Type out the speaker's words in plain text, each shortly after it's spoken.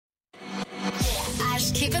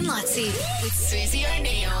Kip and Lutzi with Susie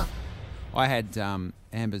O'Neill. I had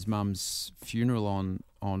Amber's mum's funeral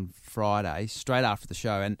on Friday, straight after the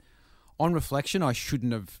show, and on reflection, I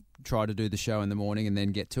shouldn't have tried to do the show in the morning and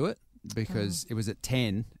then get to it because it was at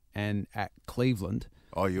 10 and at Cleveland.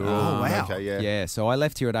 Oh, you were wow. Okay, yeah. Yeah, so I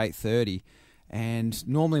left here at 8:30, and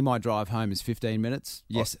normally my drive home is 15 minutes.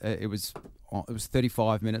 Yes, it was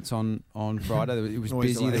 35 minutes on Friday. It was Always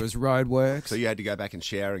busy. the way. There was road works. So you had to go back and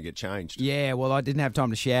shower and get changed. Yeah, well, I didn't have time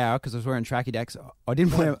to shower because I was wearing tracky dacks. I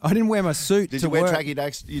didn't wear my suit Did to you wear work. tracky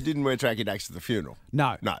dacks? You didn't wear tracky dacks to the funeral?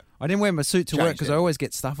 No, No. I didn't wear my suit to work Changed because I it. always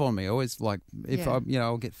get stuff on me. I always if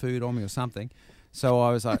I'll get food on me or something. So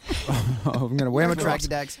I was like, I'm going to wear my tracky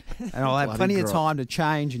dacks, and I'll have Bloody plenty of grot. time to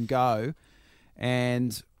change and go.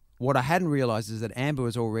 And what I hadn't realised is that Amber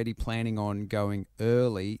was already planning on going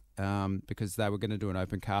early because they were going to do an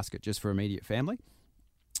open casket just for immediate family.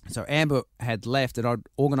 So Amber had left, and I'd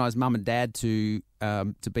organised Mum and Dad to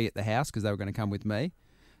be at the house because they were going to come with me.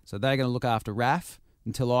 So they're going to look after Raph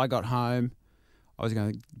until I got home. I was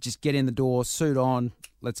going to just get in the door, suit on,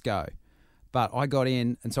 let's go. But I got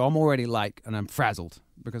in, and so I'm already late, and I'm frazzled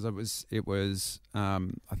because I think it was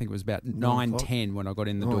about 9:10 when I got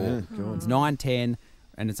in the door. Yeah, God. It's 9:10,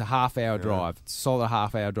 and it's a half-hour drive. It's a solid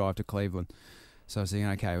half-hour drive to Cleveland. So I was thinking,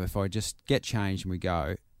 okay, if I just get changed and we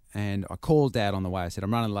go, and I called Dad on the way. I said,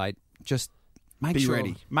 I'm running late. Just make Be sure,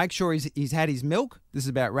 ready. Make sure he's had his milk. This is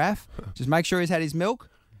about Raph. Just make sure he's had his milk,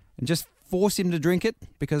 and just force him to drink it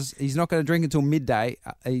because he's not going to drink until midday.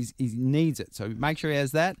 He needs it, so make sure he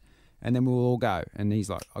has that. And then we'll all go. And he's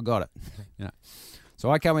like, I got it. So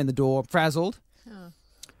I come in the door, frazzled.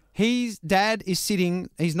 His dad is sitting,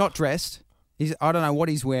 he's not dressed. I don't know what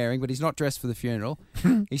he's wearing, but he's not dressed for the funeral.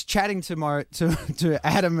 He's chatting to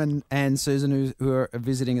Adam and Susan, who are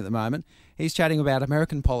visiting at the moment. He's chatting about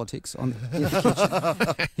American politics in the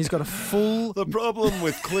kitchen. He's got a full... The problem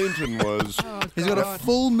with Clinton was... He's got a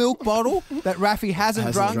full milk bottle that Rafi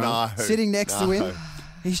hasn't drunk, drunk. No, sitting next to him.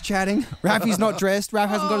 He's chatting. Rafi's not dressed. Raph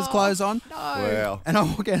hasn't got his clothes on. Wow. And I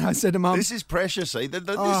walk in and I said to Mum... This is pressure, see?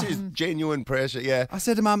 This is genuine pressure, yeah. I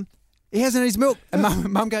said to Mum, he hasn't had his milk. And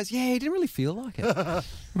Mum goes, yeah, he didn't really feel like it. I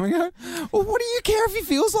go, well, what do you care if he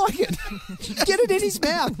feels like it? Get it in his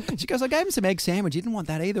mouth. She goes, I gave him some egg sandwich. He didn't want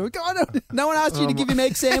that either. I go, no one asked you to give him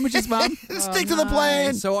egg sandwiches, Mum. Stick to the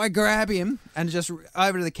plan. So I grab him and just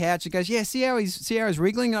over to the couch. He goes, yeah, see how he's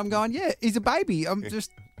wriggling? And I'm going, yeah, he's a baby. I'm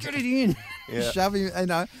just, get it in. Yeah. Shove him,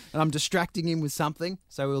 and I'm distracting him with something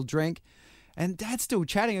so he'll drink. And Dad's still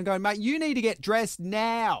chatting and going, mate, you need to get dressed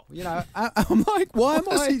now. I'm like, why am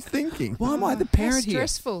I thinking? Why am I the parent here?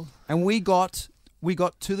 Stressful. And we got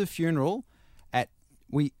to the funeral at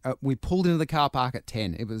we pulled into the car park at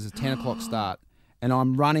 10. It was a 10 o'clock start, and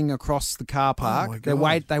I'm running across the car park. my They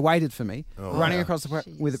God. They waited for me, running wow. across the park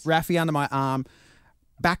with Rafi under my arm,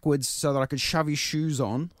 backwards so that I could shove his shoes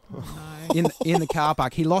on. In the car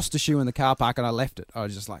park. He lost a shoe in the car park and I left it. I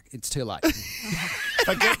was just like, it's too late.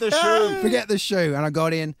 Forget the shoe. Forget the shoe. And I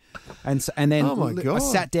got in and then Oh, my I God.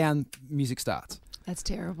 sat down, music starts. That's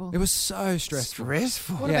terrible. It was so stressful.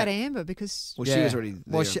 What Yeah. about Amber? Because Well, she was already there.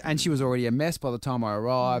 Well, she was already a mess by the time I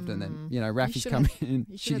arrived. And then, Rafi's should've- come in.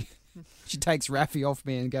 you She should've- takes Rafi off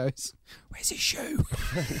me and goes, where's his shoe?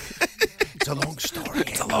 It's a long story.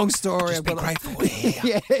 It's a long story. Just be I've got grateful we're here.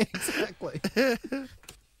 Yeah, exactly.